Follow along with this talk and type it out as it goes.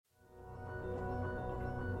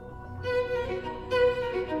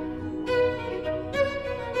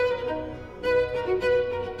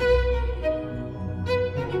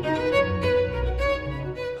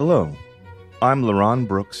Hello, I'm LaRon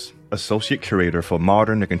Brooks, Associate Curator for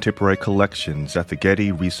Modern and Contemporary Collections at the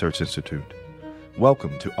Getty Research Institute.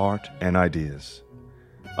 Welcome to Art and Ideas.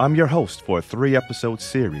 I'm your host for a 3-episode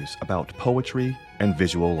series about poetry and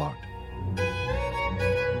visual art.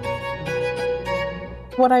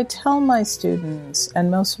 What I tell my students,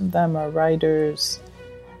 and most of them are writers,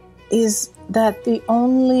 is that the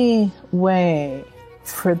only way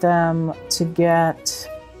for them to get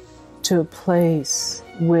to a place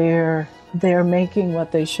where they're making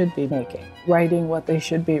what they should be making, writing what they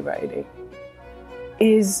should be writing,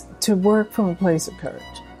 is to work from a place of courage.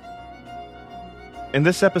 In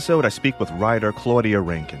this episode, I speak with writer Claudia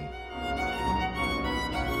Rankine.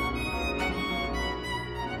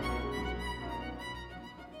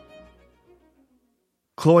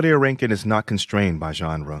 Claudia Rankine is not constrained by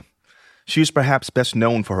genre. She is perhaps best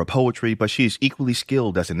known for her poetry, but she is equally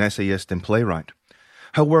skilled as an essayist and playwright.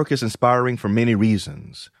 Her work is inspiring for many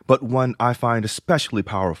reasons, but one I find especially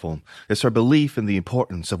powerful is her belief in the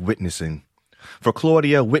importance of witnessing. For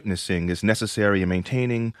Claudia, witnessing is necessary in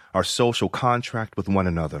maintaining our social contract with one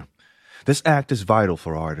another. This act is vital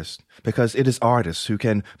for artists because it is artists who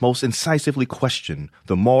can most incisively question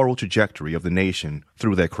the moral trajectory of the nation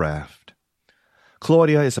through their craft.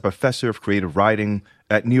 Claudia is a professor of creative writing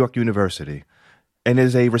at New York University and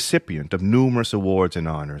is a recipient of numerous awards and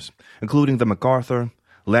honors, including the MacArthur,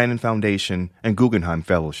 Lannan Foundation, and Guggenheim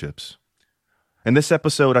Fellowships. In this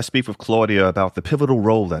episode, I speak with Claudia about the pivotal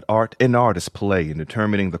role that art and artists play in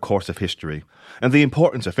determining the course of history, and the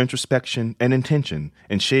importance of introspection and intention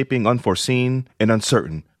in shaping unforeseen and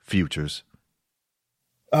uncertain futures.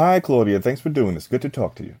 Hi, Claudia. Thanks for doing this. Good to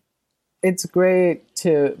talk to you. It's great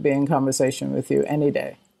to be in conversation with you any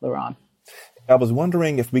day, LaRon. I was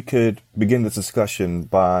wondering if we could begin this discussion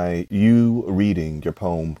by you reading your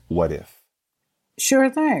poem, What If?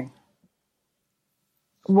 Sure thing.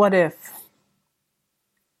 What if?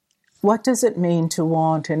 What does it mean to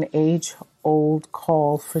want an age-old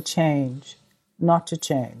call for change, not to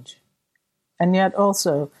change, and yet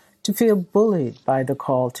also to feel bullied by the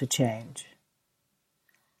call to change?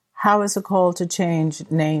 How is a call to change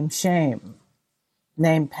name shame,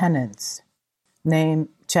 name penance, name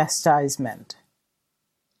chastisement?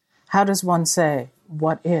 How does one say,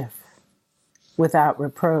 what if, without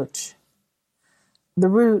reproach? The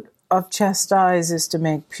root of chastise is to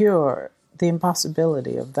make pure, the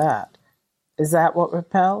impossibility of that. Is that what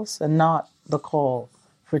repels, and not the call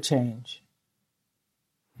for change?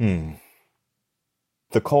 The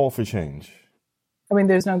call for change. I mean,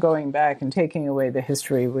 there's no going back and taking away the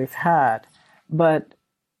history we've had, but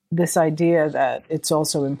this idea that it's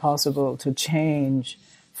also impossible to change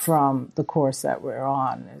from the course that we're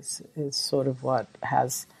on is sort of what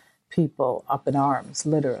has people up in arms,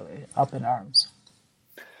 literally up in arms.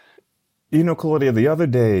 You know, Claudia, the other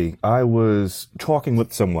day I was talking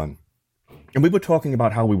with someone, and we were talking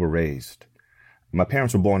about how we were raised. My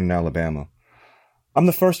parents were born in Alabama. I'm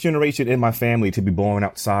the first generation in my family to be born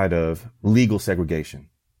outside of legal segregation,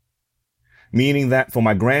 meaning that for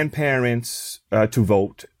my grandparents to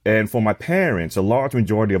vote, and for my parents, a large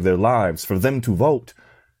majority of their lives, for them to vote,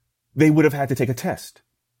 they would have had to take a test.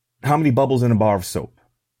 How many bubbles in a bar of soap?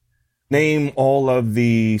 Name all of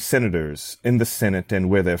the senators in the Senate and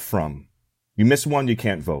where they're from. You miss one, you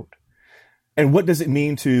can't vote. And what does it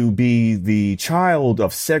mean to be the child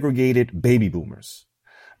of segregated baby boomers?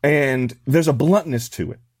 And there's a bluntness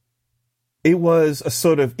to it. It was a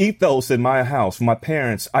sort of ethos in my house. For my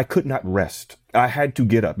parents, I could not rest. I had to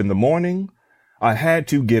get up. In the morning, I had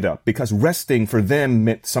to get up because resting for them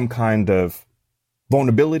meant some kind of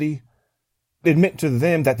vulnerability. It meant to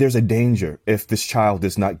them that there's a danger if this child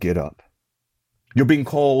does not get up. You're being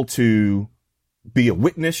called to be a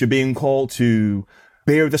witness. You're being called to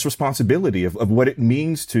bear this responsibility of what it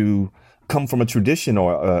means to come from a tradition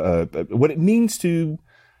or what it means to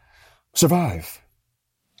survive.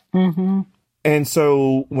 Mm-hmm. And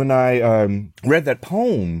so when I read that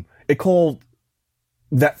poem, it called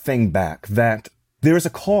that thing back, that there is a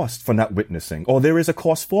cost for not witnessing, or there is a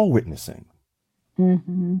cost for witnessing.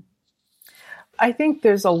 Mm-hmm. I think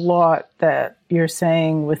there's a lot that you're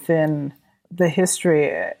saying within the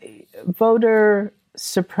history. Voter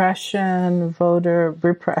suppression, voter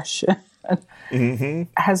repression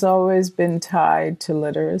has always been tied to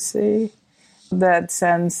literacy. That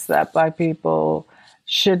sense that Black people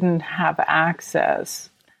shouldn't have access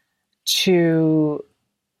to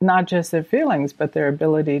not just their feelings, but their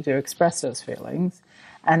ability to express those feelings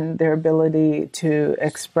and their ability to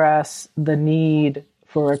express the need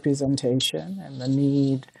for representation and the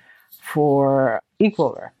need for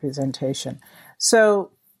equal representation.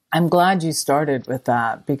 So I'm glad you started with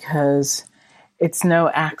that, because It's no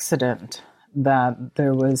accident that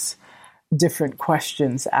there was different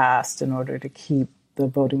questions asked in order to keep the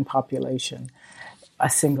voting population a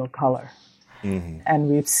single color. And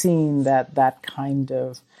we've seen that that kind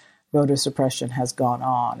of voter suppression has gone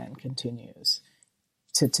on and continues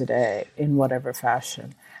to today in whatever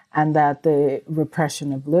fashion. And that the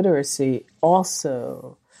repression of literacy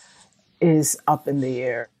also is up in the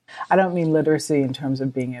air. I don't mean literacy in terms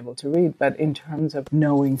of being able to read, but in terms of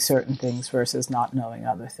knowing certain things versus not knowing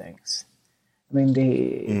other things. I mean,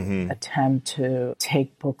 the attempt to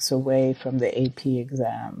take books away from the AP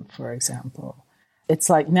exam, for example. It's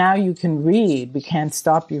like now you can read. We can't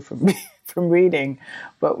stop you from reading,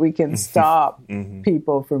 but we can stop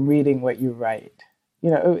people from reading what you write.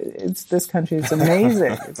 You know, this country is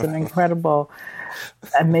amazing. It's an incredible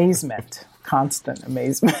amazement, constant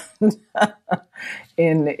amazement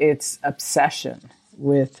in its obsession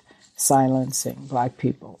with silencing Black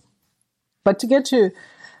people. But to get to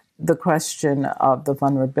the question of the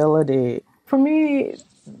vulnerability, for me,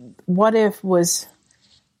 What If was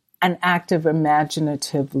an active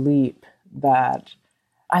imaginative leap that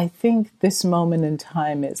I think this moment in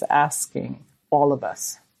time is asking all of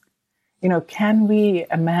us. You know, can we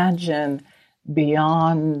imagine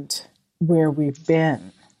beyond where we've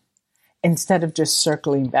been instead of just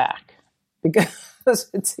circling back?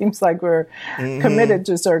 Because it seems like we're committed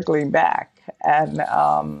to circling back. And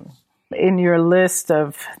in your list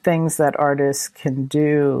of things that artists can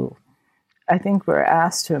do, I think we're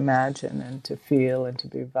asked to imagine and to feel and to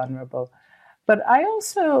be vulnerable. But I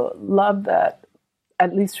also love that,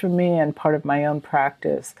 at least for me and part of my own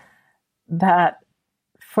practice, that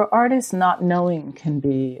for artists, not knowing can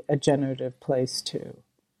be a generative place too.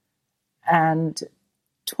 And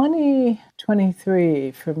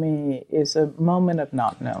 2023 for me is a moment of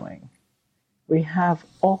not knowing. We have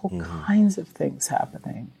all kinds of things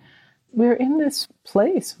happening. We're in this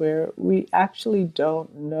place where we actually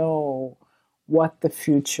don't know what the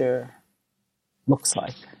future looks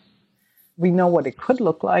like. We know what it could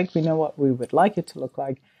look like. We know what we would like it to look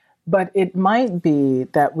like. But it might be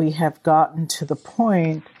that we have gotten to the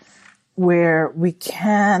point where we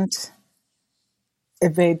can't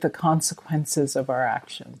evade the consequences of our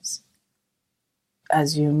actions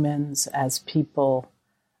as humans, as people.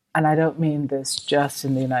 And I don't mean this just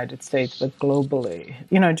in the United States, but globally.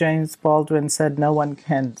 You know, James Baldwin said no one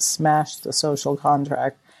can smash the social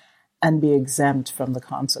contract and be exempt from the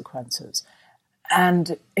consequences.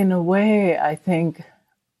 And in a way, I think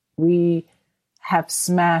we have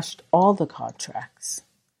smashed all the contracts.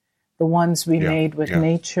 The ones we made with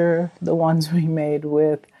nature, the ones we made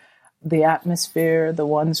with the atmosphere, the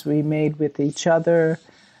ones we made with each other.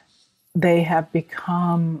 They have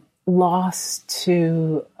become lost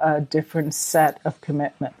to a different set of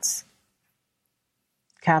commitments.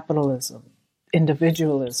 Capitalism,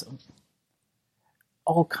 individualism,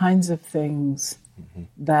 all kinds of things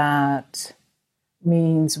that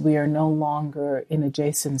means we are no longer in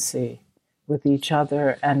adjacency with each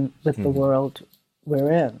other and with the world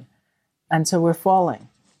we're in. And so we're falling.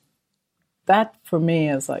 That, for me,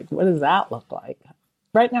 is like, what does that look like?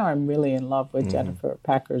 Right now, I'm really in love with Jennifer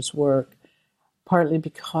Packer's work, partly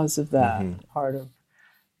because of that, part of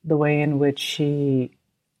the way in which she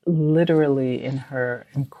literally, in her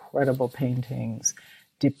incredible paintings,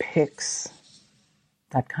 depicts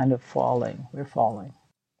that kind of falling. We're falling.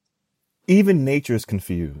 Even nature is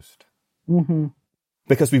confused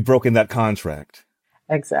because we've broken that contract.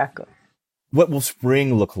 Exactly. What will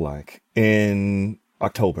spring look like in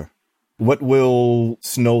October? What will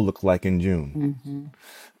snow look like in June?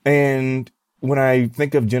 And when I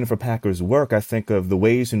think of Jennifer Packer's work, I think of the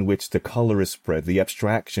ways in which the color is spread, the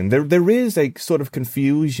abstraction. There is a sort of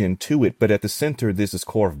confusion to it, but at the center, there's this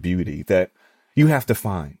core of beauty that you have to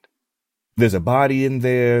find. There's a body in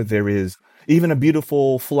there. There is even a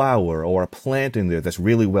beautiful flower or a plant in there that's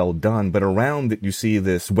really well done, but around it, you see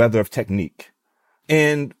this weather of technique.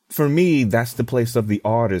 And for me, that's the place of the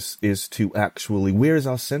artist, is to actually, where's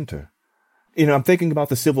our center? You know, I'm thinking about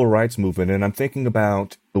the civil rights movement, and I'm thinking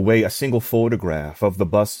about the way a single photograph of the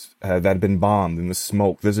bus that had been bombed in the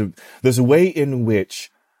smoke. There's a way in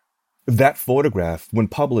which that photograph, when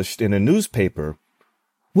published in a newspaper,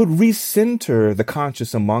 would recenter the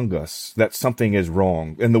conscious among us that something is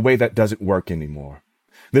wrong and the way that doesn't work anymore.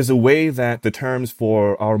 There's a way that the terms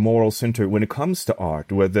for our moral center when it comes to art,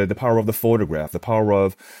 whether the power of the photograph, the power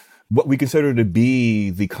of what we consider to be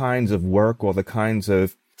the kinds of work or the kinds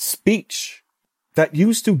of speech that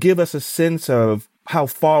used to give us a sense of how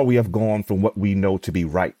far we have gone from what we know to be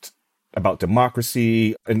right about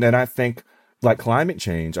democracy. And then I think, like climate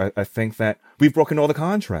change, I think that we've broken all the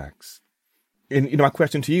contracts. And, my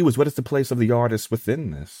question to you is, what is the place of the artist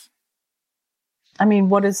within this? I mean,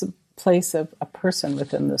 what is the place of a person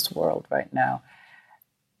within this world right now?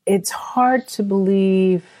 It's hard to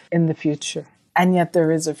believe in the future. And yet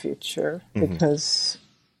there is a future because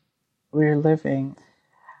we're living.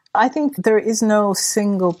 I think there is no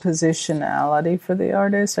single positionality for the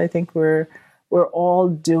artist. I think we're all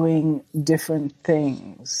doing different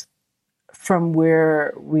things from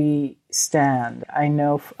where we stand. I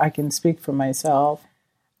know I can speak for myself.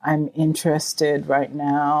 I'm interested right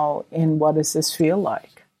now in what does this feel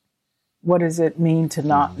like? What does it mean to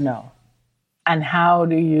not know? And how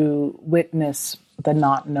do you witness the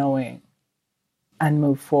not knowing and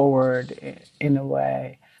move forward in a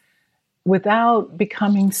way without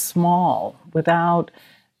becoming small, without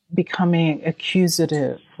becoming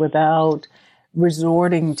accusative, without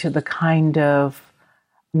resorting to the kind of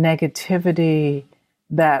negativity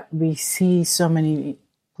that we see so many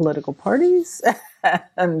political parties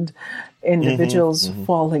and individuals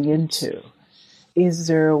falling into? Is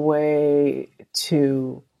there a way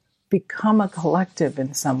to become a collective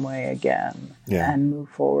in some way again and move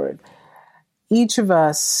forward? Each of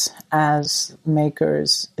us as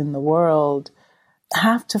makers in the world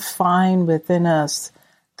have to find within us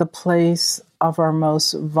the place of our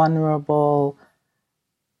most vulnerable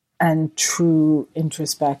and true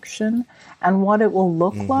introspection. And what it will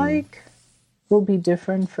look like will be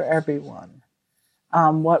different for everyone.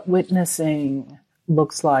 What witnessing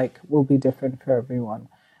looks like will be different for everyone.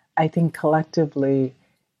 I think collectively,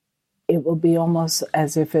 it will be almost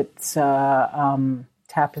as if it's a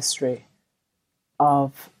tapestry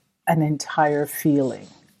of an entire feeling.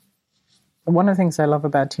 One of the things I love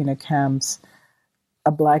about Tina Camp's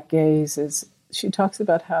A Black Gaze is she talks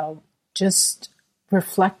about how just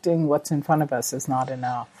reflecting what's in front of us is not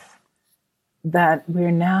enough. That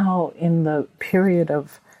we're now in the period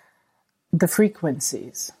of the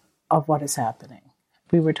frequencies of what is happening.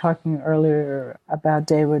 We were talking earlier about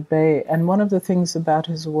David Bay, and one of the things about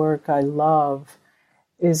his work I love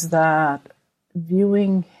is that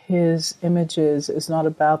viewing his images is not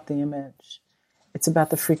about the image. It's about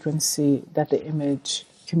the frequency that the image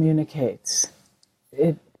communicates.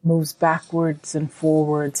 It moves backwards and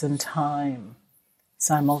forwards in time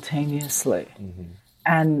simultaneously.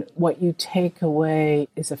 And what you take away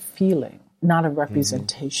is a feeling, not a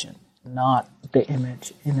representation, not the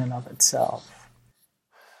image in and of itself.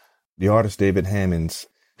 The artist David Hammons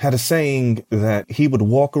had a saying that he would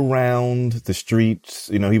walk around the streets,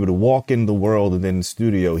 he would walk in the world, and then in the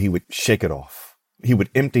studio, he would shake it off. He would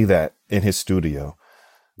empty that in his studio.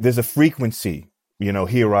 There's a frequency,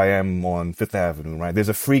 here I am on Fifth Avenue, right? There's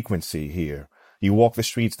a frequency here. You walk the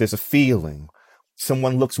streets, there's a feeling.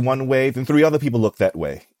 Someone looks one way, then 3 other people look that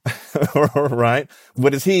way, right?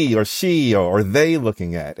 What is he or she or they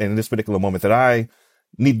looking at? And in this particular moment that I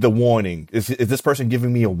need the warning, is this person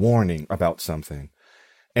giving me a warning about something?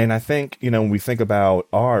 And I think, when we think about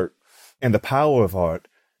art and the power of art,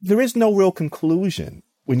 there is no real conclusion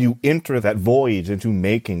when you enter that voyage into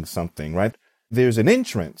making something, right? There's an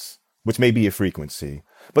entrance, which may be a frequency,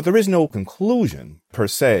 but there is no conclusion per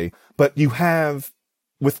se. But you have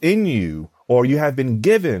within you, or you have been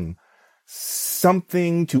given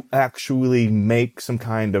something to actually make some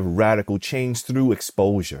kind of radical change through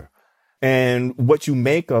exposure. And what you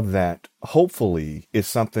make of that, hopefully, is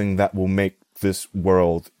something that will make this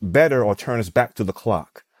world better or turn us back to the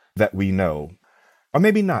clock that we know, or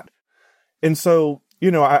maybe not. And so,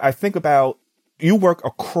 I think about, you work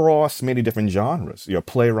across many different genres. You're a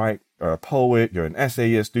playwright, or a poet, you're an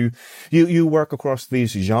essayist. You work across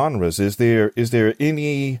these genres. Is there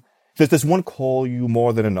any, does one call you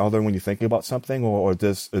more than another when you're thinking about something, or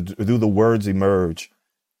do the words emerge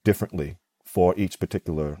differently for each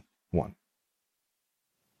particular one?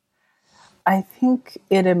 I think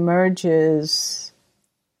it emerges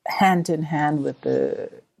hand in hand with the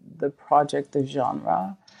project, the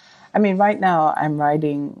genre. I mean, right now I'm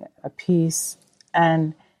writing a piece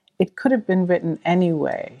and it could have been written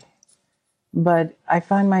anyway, but I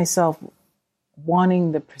find myself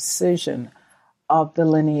wanting the precision of the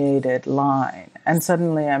delineated line, and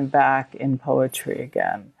suddenly I'm back in poetry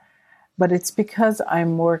again. But it's because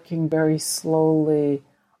I'm working very slowly.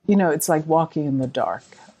 It's like walking in the dark.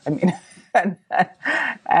 I mean,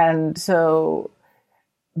 and so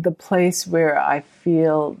the place where I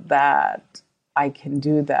feel that I can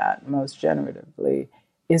do that most generatively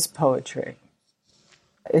is poetry.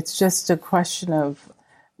 It's just a question of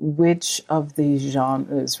which of these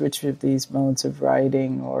genres, which of these modes of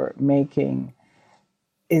writing or making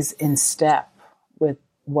is in step with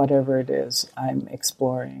whatever it is I'm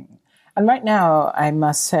exploring. And right now, I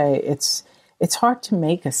must say, it's hard to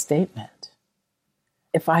make a statement.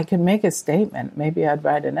 if I could make a statement, maybe I'd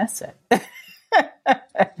write an essay.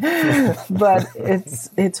 But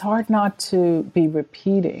it's hard not to be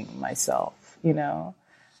repeating myself, you know.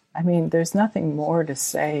 I mean, there's nothing more to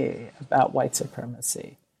say about white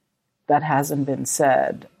supremacy that hasn't been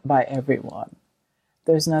said by everyone.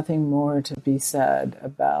 There's nothing more to be said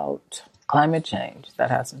about climate change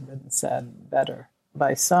that hasn't been said better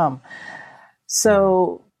by some.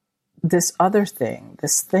 So this other thing,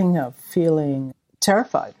 this thing of feeling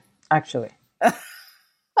terrified, actually,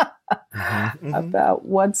 about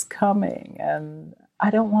what's coming. And I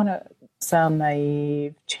don't want to sound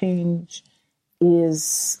naive. Change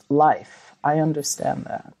is life. I understand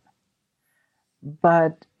that.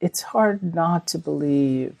 But it's hard not to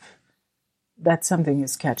believe that something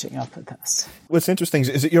is catching up with us. What's interesting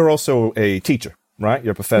is that you're also a teacher, right?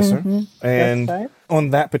 You're a professor. And That's right. on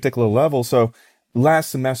that particular level, so last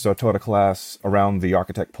semester I taught a class around the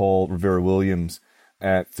architect Paul Revere Williams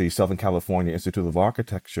at the Southern California Institute of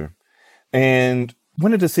Architecture. And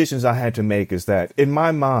one of the decisions I had to make is that in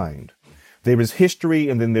my mind, there is history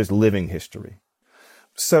and then there's living history.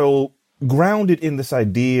 So grounded in this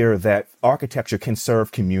idea that architecture can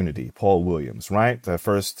serve community, Paul Williams, right? The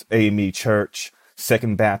first AME Church,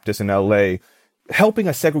 Second Baptist in LA, helping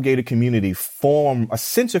a segregated community form a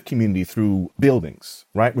sense of community through buildings,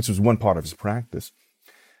 right? Which was one part of his practice.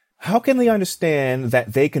 How can they understand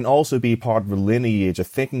that they can also be part of the lineage of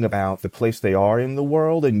thinking about the place they are in the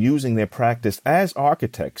world and using their practice as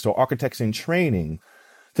architects or architects in training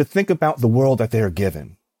to think about the world that they're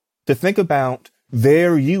given, to think about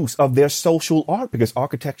their use of their social art, because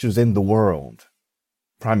architecture is in the world,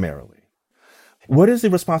 primarily. What is the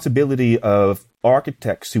responsibility of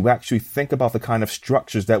architects who actually think about the kind of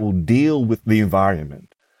structures that will deal with the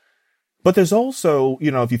environment? But there's also,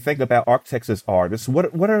 you know, if you think about architects as artists,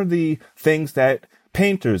 what are the things that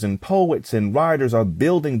painters and poets and writers are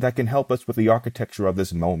building that can help us with the architecture of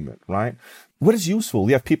this moment, right? What is useful?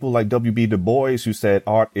 You have people like W.B. Du Bois who said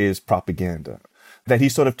art is propaganda, that he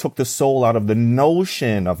sort of took the soul out of the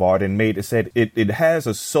notion of art and said it has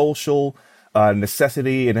a social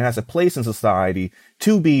necessity and it has a place in society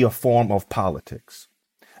to be a form of politics.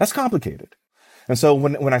 That's complicated. And so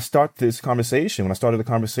when I started the conversation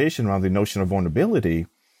around the notion of vulnerability,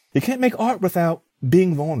 you can't make art without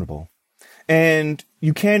being vulnerable. And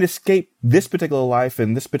you can't escape this particular life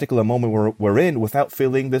and this particular moment we're in without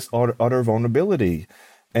feeling this utter vulnerability.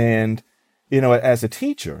 And, you know, as a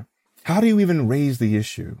teacher, how do you even raise the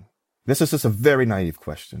issue? This is just a very naive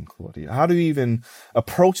question, Claudia. How do you even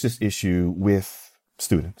approach this issue with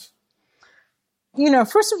students? You know,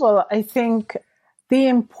 first of all, I think the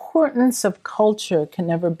importance of culture can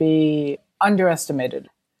never be underestimated.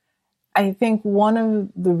 I think one of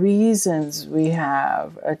the reasons we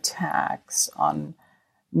have attacks on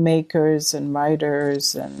makers and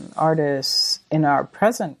writers and artists in our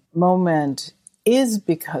present moment is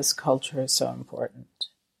because culture is so important.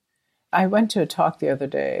 I went to a talk the other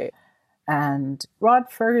day, and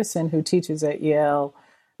Rod Ferguson, who teaches at Yale,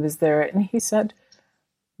 was there, and he said,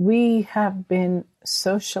 we have been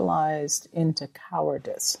socialized into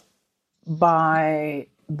cowardice by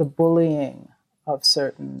the bullying of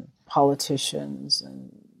certain politicians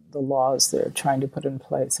and the laws they're trying to put in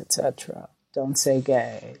place, etc. Don't say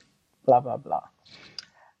gay, blah, blah, blah.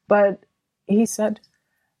 But he said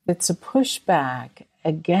it's a pushback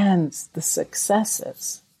against the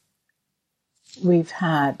successes we've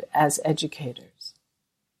had as educators.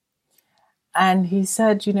 And he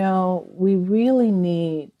said, you know, we really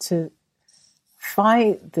need to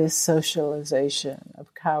fight this socialization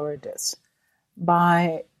of cowardice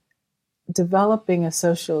by developing a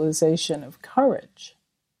socialization of courage,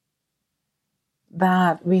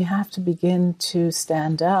 that we have to begin to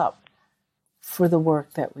stand up for the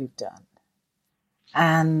work that we've done.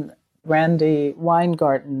 And Randy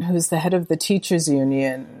Weingarten, who's the head of the teachers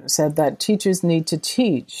union, said that teachers need to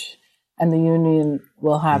teach and the union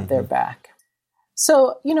will have their back.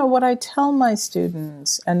 So, you know, what I tell my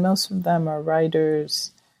students, and most of them are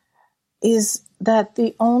writers, is that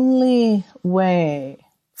the only way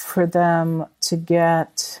for them to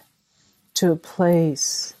get to a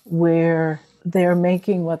place where they're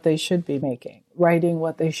making what they should be making, writing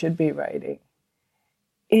what they should be writing,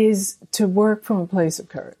 is to work from a place of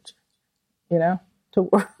courage, you know, to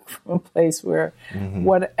work from a place where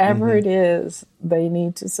whatever it is they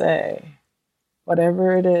need to say,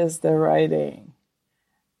 whatever it is they're writing,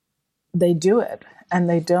 they do it and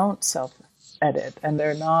they don't self-edit and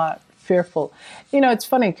they're not fearful. You know, it's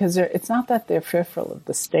funny because it's not that they're fearful of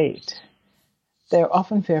the state. They're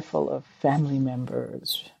often fearful of family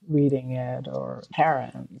members reading it or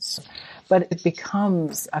parents. But it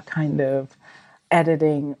becomes a kind of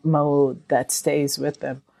editing mode that stays with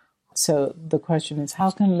them. So the question is,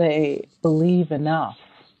 how can they believe enough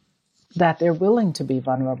that they're willing to be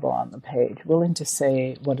vulnerable on the page, willing to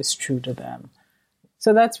say what is true to them?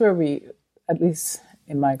 So that's where we, at least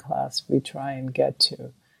in my class, we try and get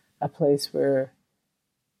to a place where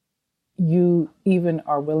you even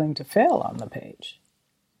are willing to fail on the page.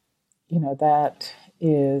 That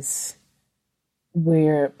is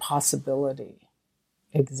where possibility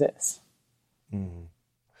exists. Mm.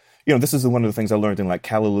 This is one of the things I learned in like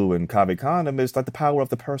Callaloo and Cave Canem is like the power of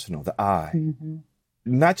the personal, the I. Mm-hmm.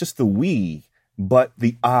 Not just the we, but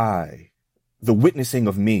the I, the witnessing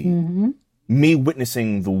of me, mm-hmm. me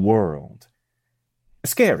witnessing the world.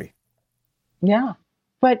 It's scary. Yeah.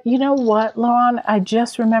 But you know what, Laurent? I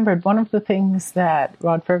just remembered one of the things that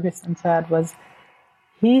Rod Ferguson said was,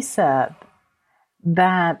 he said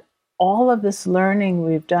that all of this learning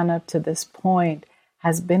we've done up to this point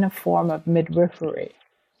has been a form of midwifery.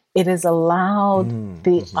 It has allowed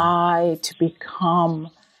the I to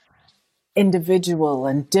become individual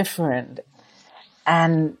and different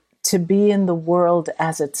and to be in the world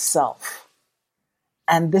as itself.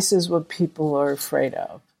 And this is what people are afraid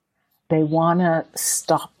of. They want to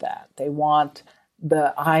stop that. They want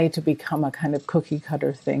the I to become a kind of cookie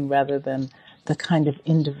cutter thing rather than the kind of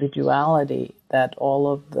individuality that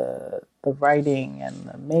all of the writing and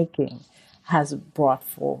the making has brought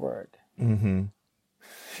forward. Mm-hmm.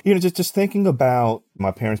 Just thinking about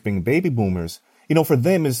my parents being baby boomers, for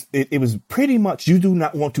them it was pretty much, you do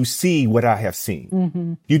not want to see what I have seen.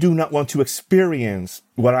 Mm-hmm. You do not want to experience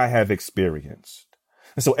what I have experienced.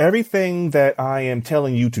 And so everything that I am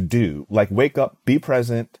telling you to do, like wake up, be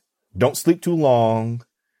present, don't sleep too long,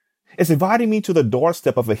 it's inviting me to the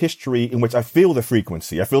doorstep of a history in which I feel the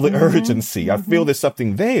frequency, I feel the urgency, I feel there's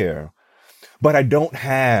something there, but I don't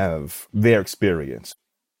have their experience.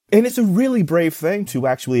 And it's a really brave thing to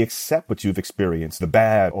actually accept what you've experienced, the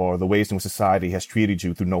bad or the ways in which society has treated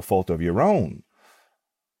you through no fault of your own.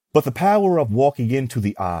 But the power of walking into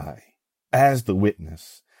the I as the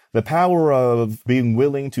witness, the power of being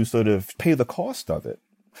willing to sort of pay the cost of it.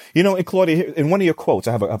 And Claudia, in one of your quotes,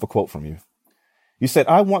 I have a quote from you. You said,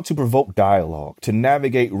 I want to provoke dialogue, to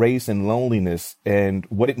navigate race and loneliness and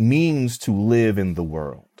what it means to live in the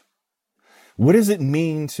world. What does it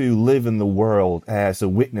mean to live in the world as a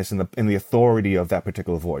witness in the authority of that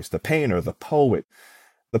particular voice? The painter, the poet,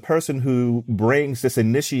 the person who brings this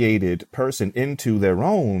initiated person into their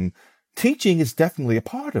own. Teaching is definitely a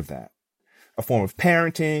part of that. A form of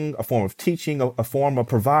parenting, a form of teaching, a form of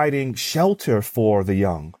providing shelter for the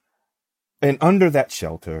young. And under that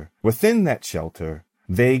shelter, within that shelter,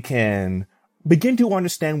 they can begin to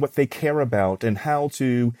understand what they care about and how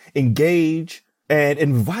to engage and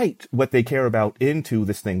invite what they care about into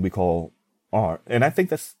this thing we call art. And I think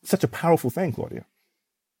that's such a powerful thing, Claudia.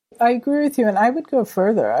 I agree with you. And I would go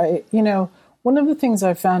further. One of the things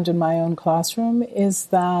I found in my own classroom is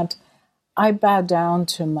that I bow down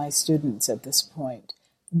to my students at this point.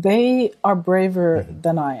 They are braver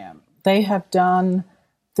than I am. They have done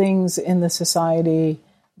things in the society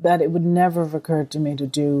that it would never have occurred to me to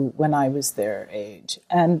do when I was their age.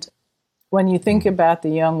 And when you think about the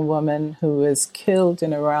young woman who was killed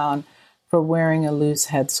in Iran for wearing a loose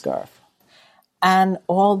headscarf, and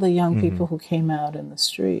all the young people who came out in the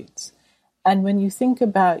streets, and when you think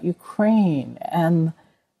about Ukraine and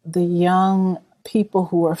the young people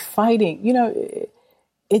who are fighting,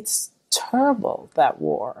 it's terrible, that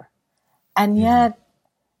war. And yet,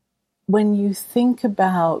 when you think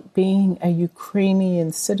about being a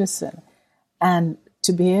Ukrainian citizen and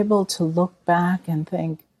to be able to look back and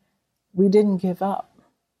think, we didn't give up.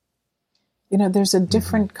 There's a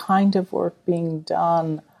different kind of work being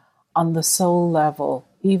done on the soul level,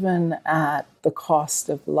 even at the cost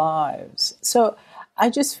of lives. So I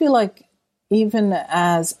just feel like even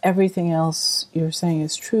as everything else you're saying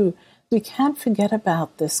is true, we can't forget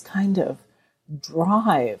about this kind of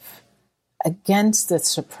drive against the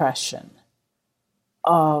suppression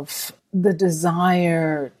of the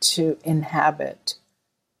desire to inhabit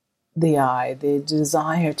the I, the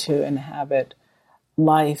desire to inhabit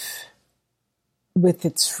life with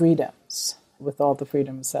its freedoms, with all the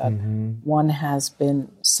freedoms that one has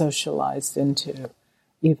been socialized into,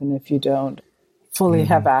 even if you don't fully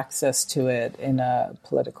have access to it in a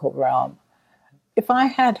political realm. If I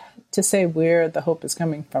had to say where the hope is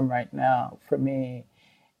coming from right now, for me,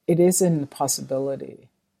 it is in the possibility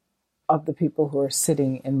of the people who are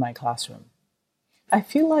sitting in my classroom. I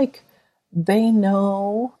feel like they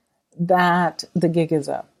know that the gig is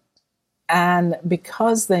up. And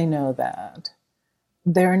because they know that,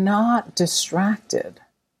 they're not distracted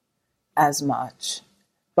as much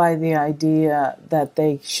by the idea that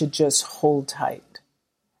they should just hold tight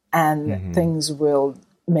and things will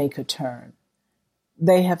make a turn.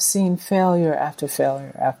 They have seen failure after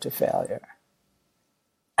failure after failure.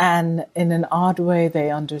 And in an odd way, they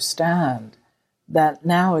understand that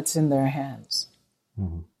now it's in their hands.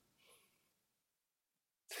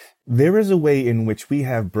 There is a way in which we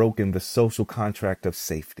have broken the social contract of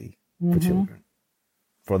safety for children,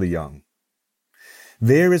 for the young.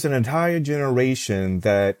 There is an entire generation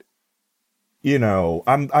that,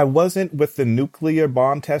 I wasn't with the nuclear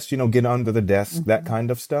bomb test, get under the desk, that kind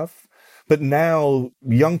of stuff. But now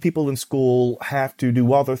young people in school have to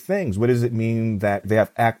do other things. What does it mean that they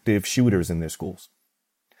have active shooters in their schools?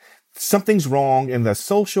 Something's wrong, and the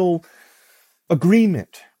social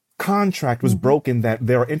agreement, contract was broken, that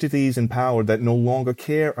there are entities in power that no longer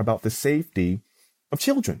care about the safety of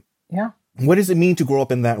children. Yeah. What does it mean to grow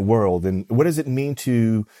up in that world? And what does it mean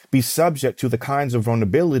to be subject to the kinds of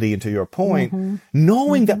vulnerability, and to your point,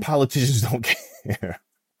 knowing that politicians don't care,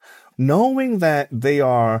 knowing that they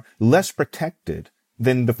are less protected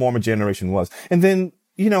than the former generation was. And then,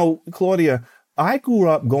 Claudia, I grew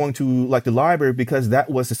up going to the library because that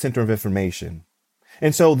was the center of information.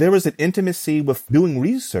 And so there was an intimacy with doing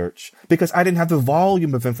research because I didn't have the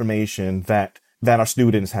volume of information that our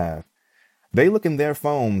students have. They look in their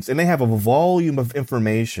phones and they have a volume of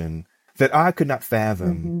information that I could not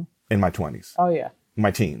fathom in my 20s. Oh, yeah.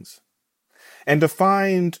 My teens. And to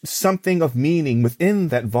find something of meaning within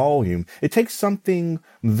that volume, it takes something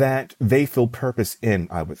that they feel purpose in,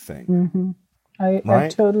 I would think. I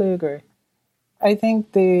totally agree. I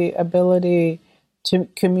think the ability to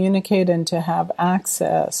communicate and to have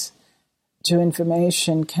access to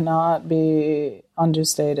information cannot be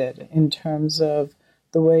understated in terms of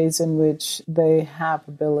the ways in which they have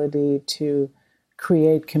ability to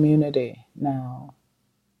create community now.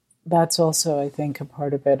 That's also, I think, a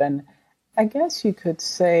part of it. And I guess you could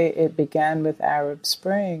say it began with Arab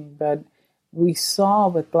Spring, but we saw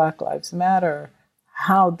with Black Lives Matter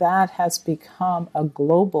how that has become a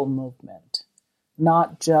global movement,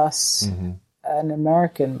 not just an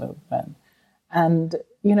American movement. And,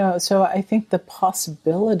 so I think the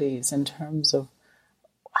possibilities in terms of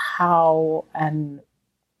how and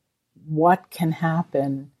what can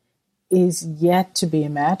happen is yet to be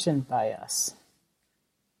imagined by us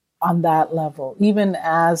on that level, even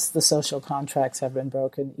as the social contracts have been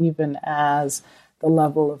broken, even as the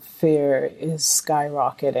level of fear is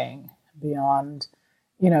skyrocketing beyond,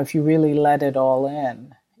 if you really let it all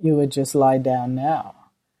in, you would just lie down now,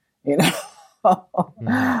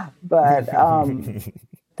 But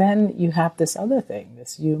then you have this other thing,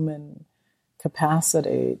 this human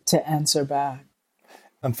capacity to answer back.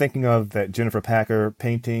 I'm thinking of that Jennifer Packer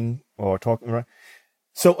painting or talking, right?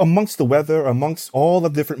 So amongst the weather, amongst all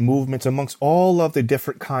of the different movements, amongst all of the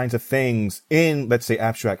different kinds of things in, let's say,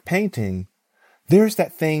 abstract painting, there's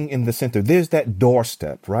that thing in the center. There's that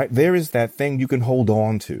doorstep, right? There is that thing you can hold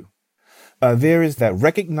on to. There is that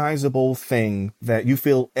recognizable thing that you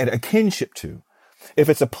feel a kinship to. If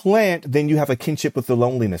it's a plant, then you have a kinship with the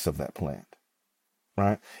loneliness of that plant.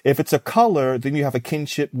 Right? If it's a color, then you have a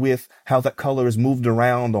kinship with how that color is moved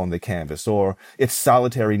around on the canvas, or its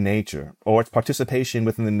solitary nature, or its participation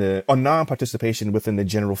or non-participation within the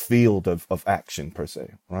general field of action per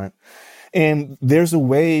se, right? And there's a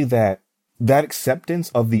way that acceptance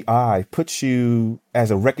of the I puts you as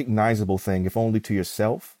a recognizable thing, if only to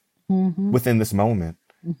yourself, within this moment.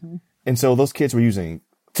 And so those kids were using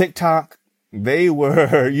TikTok. They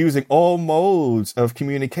were using all modes of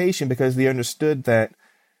communication because they understood that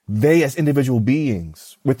they, as individual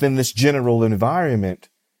beings within this general environment,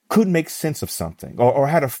 could make sense of something or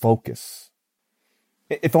had a focus,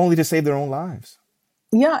 if only to save their own lives.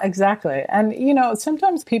 Yeah, exactly. And,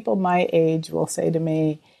 sometimes people my age will say to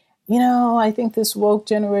me, I think this woke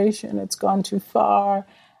generation, it's gone too far.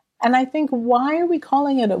 And I think, why are we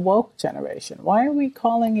calling it a woke generation? Why are we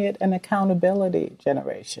calling it an accountability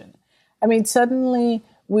generation? I mean, suddenly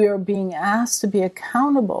we are being asked to be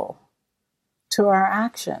accountable to our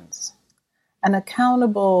actions and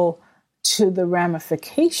accountable to the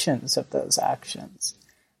ramifications of those actions.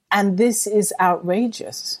 And this is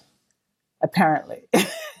outrageous, apparently,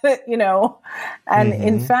 and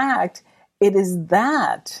in fact, it is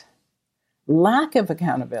that lack of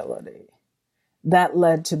accountability that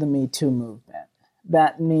led to the Me Too movement.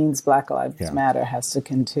 That means Black Lives Matter has to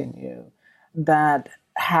continue. That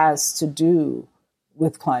has to do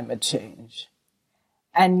with climate change.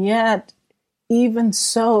 And yet, even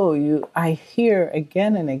so, I hear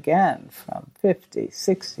again and again from 50,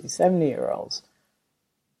 60, 70-year-olds,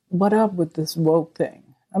 what up with this woke thing?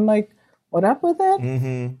 I'm like, what up with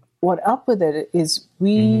it? what up with it is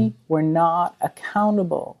we were not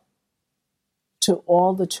accountable to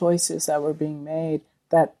all the choices that were being made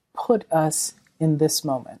that put us in this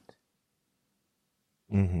moment.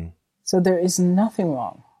 So there is nothing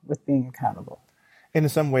wrong with being accountable. And in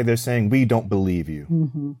some way, they're saying, we don't believe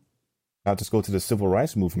you. I'll just go to the civil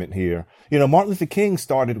rights movement here. You know, Martin Luther King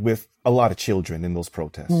started with a lot of children in those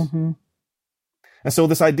protests. And so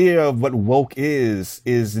this idea of what woke is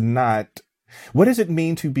not, what does it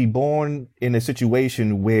mean to be born in a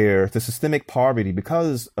situation where the systemic poverty,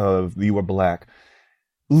 because of you are Black,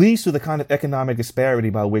 leads to the kind of economic disparity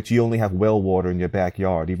by which you only have well water in your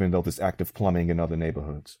backyard, even though there's active plumbing in other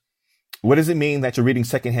neighborhoods? What does it mean that you're reading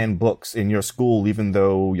secondhand books in your school, even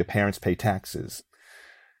though your parents pay taxes?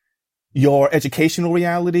 Your educational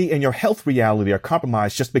reality and your health reality are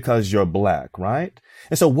compromised just because you're Black, right?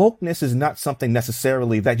 And so wokeness is not something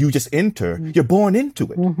necessarily that you just enter. You're born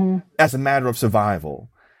into it as a matter of survival.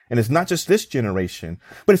 And it's not just this generation,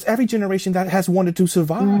 but it's every generation that has wanted to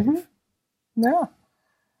survive. Yeah.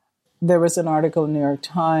 There was an article in the New York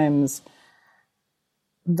Times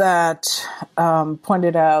that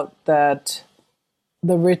pointed out that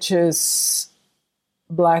the richest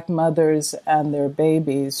Black mothers and their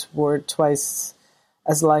babies were twice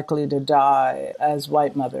as likely to die as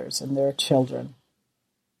white mothers and their children.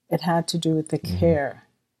 It had to do with the care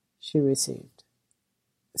she received.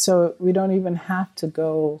 So we don't even have to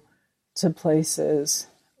go to places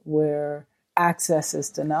where access is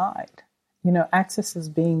denied. You know, access is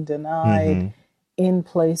being denied in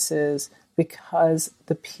places because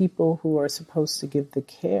the people who are supposed to give the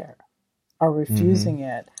care are refusing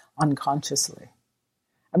it unconsciously.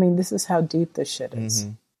 I mean, this is how deep this shit is.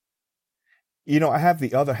 You know, I have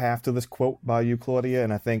the other half to this quote by you, Claudia,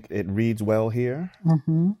 and I think it reads well here.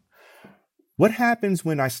 What happens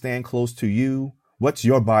when I stand close to you? What's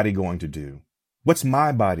your body going to do? What's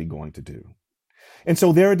my body going to do? And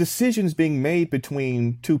so there are decisions being made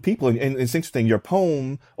between two people. And it's interesting, your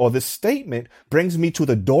poem or this statement brings me to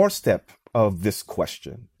the doorstep of this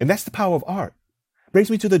question. And that's the power of art.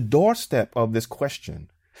 Brings me to the doorstep of this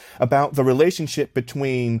question about the relationship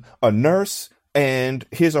between a nurse and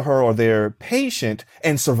his or her or their patient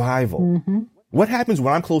and survival. What happens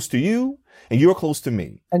when I'm close to you and you're close to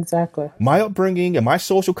me? Exactly. My upbringing and my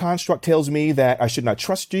social construct tells me that I should not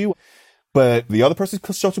trust you. But the other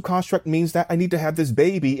person's social construct means that I need to have this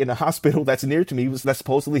baby in a hospital that's near to me that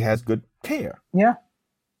supposedly has good care. Yeah.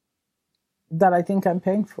 That I think I'm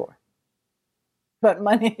paying for. But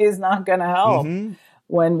money is not going to help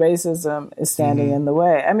when racism is standing in the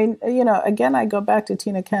way. I mean, you know, again, I go back to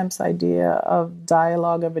Tina Kemp's idea of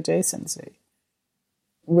dialogue of adjacency.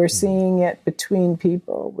 We're seeing it between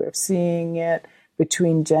people. We're seeing it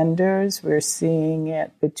between genders. We're seeing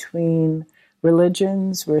it between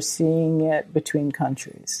religions. We're seeing it between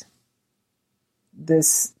countries.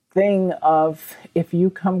 This thing of, if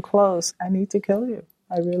you come close, I need to kill you.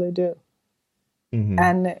 I really do.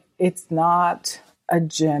 And it's not a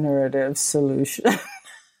generative solution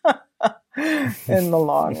in the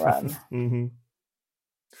long run.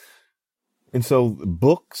 And so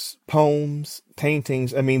books, poems,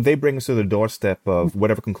 paintings, I mean, they bring us to the doorstep of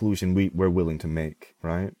whatever conclusion we're willing to make,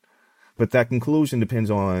 right? But that conclusion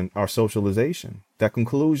depends on our socialization. That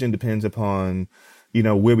conclusion depends upon, you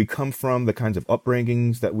know, where we come from, the kinds of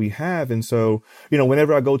upbringings that we have. And so, you know,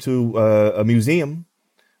 whenever I go to a museum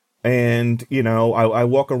and, you know, I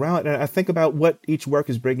walk around and I think about what each work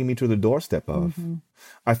is bringing me to the doorstep of.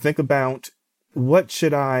 I think about, what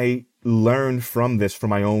should I learn from this,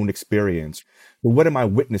 from my own experience? What am I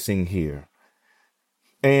witnessing here?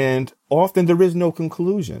 And often there is no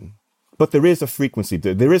conclusion. But there is a frequency,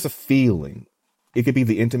 there is a feeling. It could be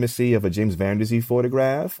the intimacy of a James Van Der Zee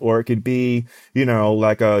photograph, or it could be, you know,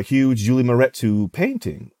 like a huge Julie Maurettu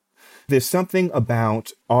painting. There's something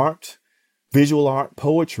about art, visual art,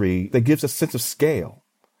 poetry that gives a sense of scale.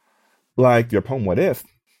 Like your poem, What If?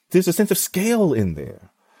 There's a sense of scale in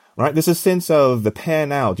there, right? There's a sense of the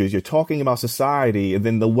pan out. You're talking about society, and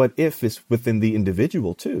then the what if is within the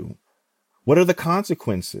individual too. What are the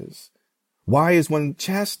consequences? Why is one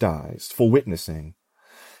chastised for witnessing?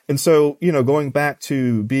 And so, you know, going back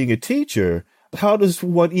to being a teacher, how does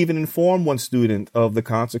one even inform one student of the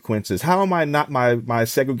consequences? How am I not my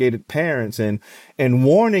segregated parents and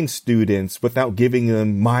warning students without giving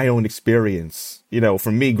them my own experience? You know,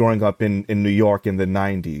 for me growing up in New York in the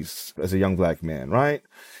 90s as a young Black man, right?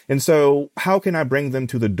 And so how can I bring them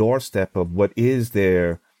to the doorstep of what is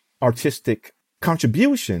their artistic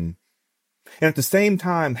contribution, and at the same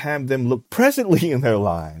time have them look presently in their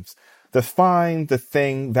lives to find the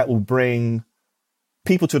thing that will bring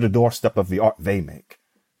people to the doorstep of the art they make?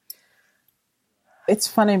 It's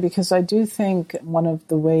funny because I do think one of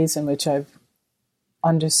the ways in which I've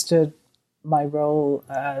understood my role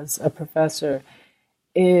as a professor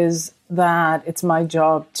is that it's my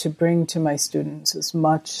job to bring to my students as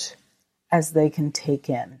much as they can take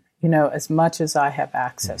in, as much as I have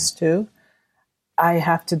access to. I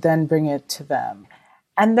have to then bring it to them.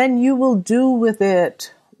 And then you will do with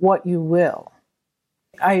it what you will.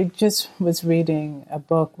 I just was reading a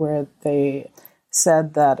book where they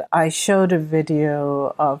said that I showed a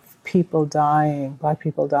video of people dying, Black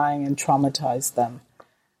people dying, and traumatized them.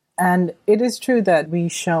 And it is true that we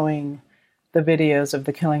showing the videos of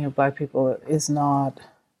the killing of Black people is not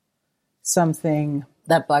something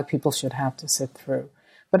that Black people should have to sit through.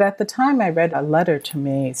 But at the time I read a letter to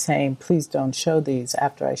me saying, please don't show these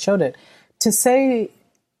after I showed it, to say,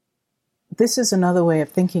 this is another way of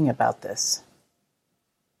thinking about this.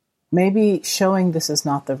 Maybe showing this is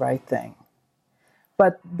not the right thing.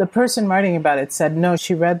 But the person writing about it said, no,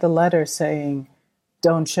 she read the letter saying,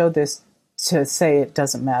 don't show this to say it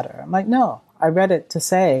doesn't matter. I'm like, no, I read it to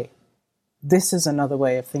say, this is another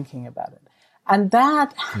way of thinking about it. And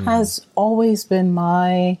that has always been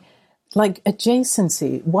my,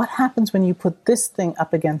 adjacency. What happens when you put this thing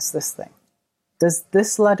up against this thing? Does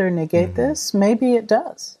this letter negate this? Maybe it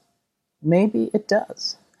does. Maybe it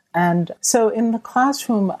does. And so in the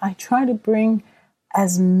classroom, I try to bring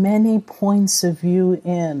as many points of view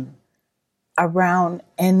in around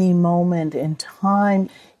any moment in time,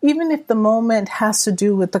 even if the moment has to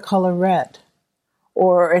do with the color red,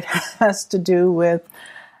 or it has to do with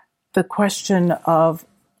the question of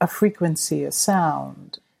a frequency, a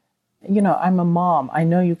sound. I'm a mom. I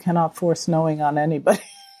know you cannot force knowing on anybody,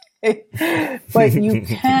 but you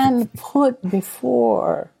can put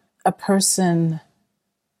before a person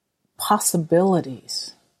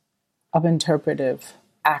possibilities of interpretive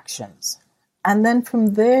actions. And then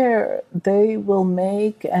from there, they will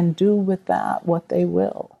make and do with that what they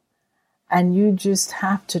will. And you just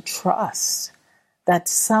have to trust that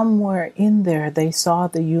somewhere in there, they saw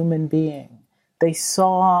the human being. They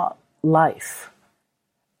saw life.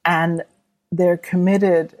 And they're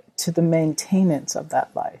committed to the maintenance of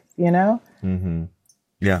that life, Mm-hmm.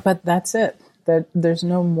 Yeah. But that's it. There's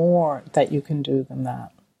no more that you can do than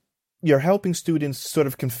that. You're helping students sort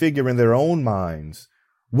of configure in their own minds,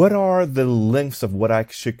 what are the lengths of what I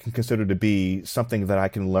should consider to be something that I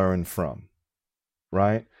can learn from,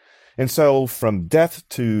 right? And so from death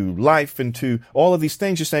to life and to all of these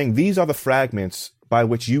things, you're saying these are the fragments by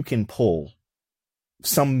which you can pull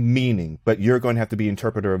some meaning, but you're going to have to be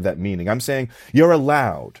interpreter of that meaning. I'm saying you're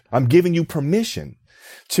allowed. I'm giving you permission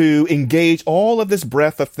to engage all of this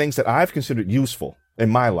breadth of things that I've considered useful in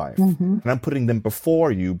my life. And I'm putting them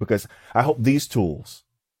before you because I hope these tools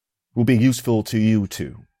will be useful to you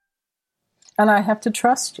too. And I have to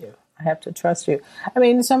trust you. I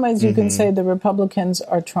mean, in some ways you can say the Republicans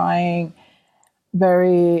are trying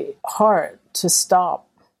very hard to stop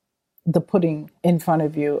the putting in front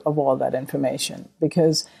of you of all that information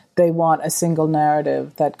because they want a single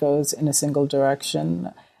narrative that goes in a single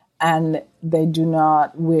direction, and they do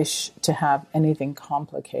not wish to have anything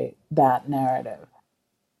complicate that narrative.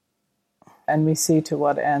 And we see to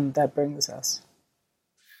what end that brings us.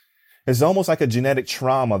 It's almost like a genetic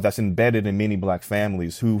trauma that's embedded in many Black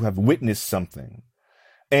families who have witnessed something.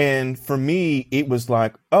 And for me, it was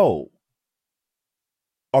like, oh,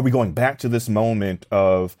 are we going back to this moment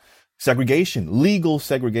of segregation, legal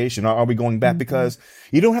segregation? Are we going back? Because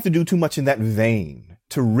you don't have to do too much in that vein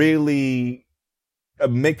to really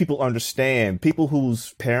make people understand, people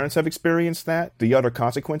whose parents have experienced that, the utter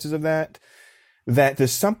consequences of that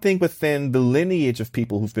there's something within the lineage of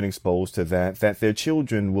people who've been exposed to that their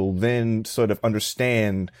children will then sort of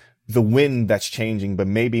understand the wind that's changing, but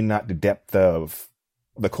maybe not the depth of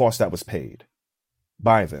the cost that was paid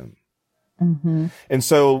by them. And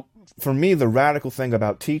so for me, the radical thing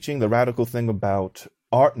about teaching, the radical thing about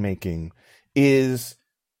art making is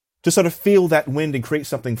to sort of feel that wind and create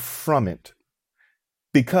something from it,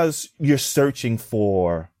 because you're searching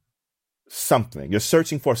for something. You're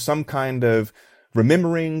searching for some kind of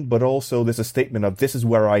remembering, but also there's a statement of this is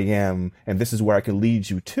where I am and this is where I can lead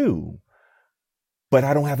you to, but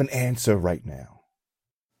I don't have an answer right now.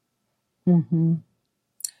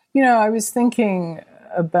 I was thinking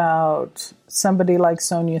about somebody like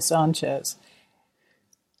Sonia Sanchez,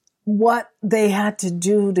 what they had to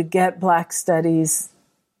do to get Black studies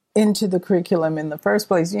into the curriculum in the first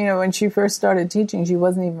place. When she first started teaching, she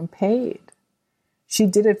wasn't even paid. She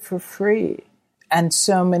did it for free. And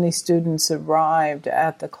so many students arrived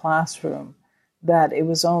at the classroom that it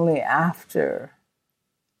was only after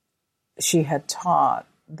she had taught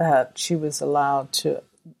that she was allowed to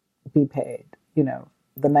be paid.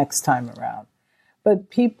 the next time around. But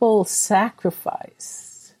people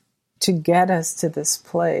sacrificed to get us to this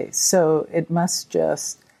place. So it must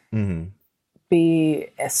just be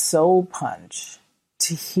a soul punch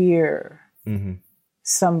to hear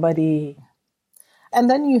somebody. And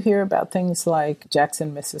then you hear about things like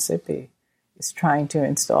Jackson, Mississippi is trying to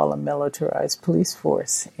install a militarized police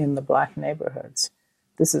force in the Black neighborhoods.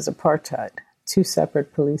 This is apartheid. 2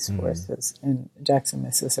 separate police forces in Jackson,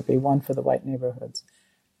 Mississippi, one for the white neighborhoods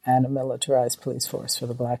and a militarized police force for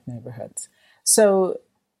the Black neighborhoods. So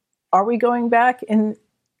are we going back in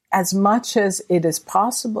as much as it is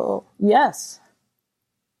possible? Yes.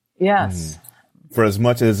 Yes. For as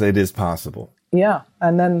much as it is possible. Yeah.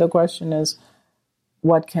 And then the question is,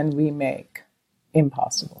 what can we make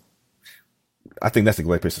impossible? I think that's a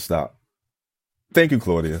great place to stop. Thank you,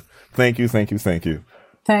 Claudia. Thank you, thank you, thank you.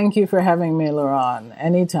 Thank you for having me, Laron.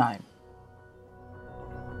 Anytime.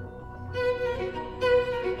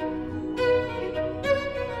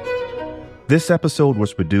 This episode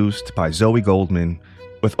was produced by Zoe Goldman,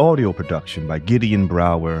 with audio production by Gideon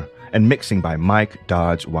Brower and mixing by Mike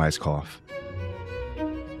Dodge Weiskopf.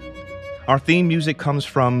 Our theme music comes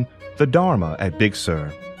from The Dharma at Big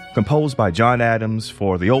Sur, composed by John Adams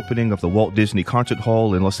for the opening of the Walt Disney Concert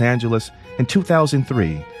Hall in Los Angeles in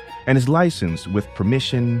 2003, and is licensed with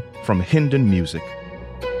permission from Hendon Music.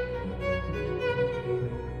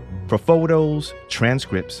 For photos,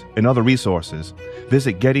 transcripts, and other resources,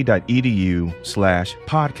 visit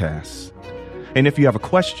getty.edu/podcasts. And if you have a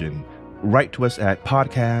question, write to us at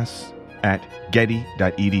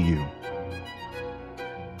podcasts@getty.edu.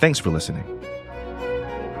 Thanks for listening.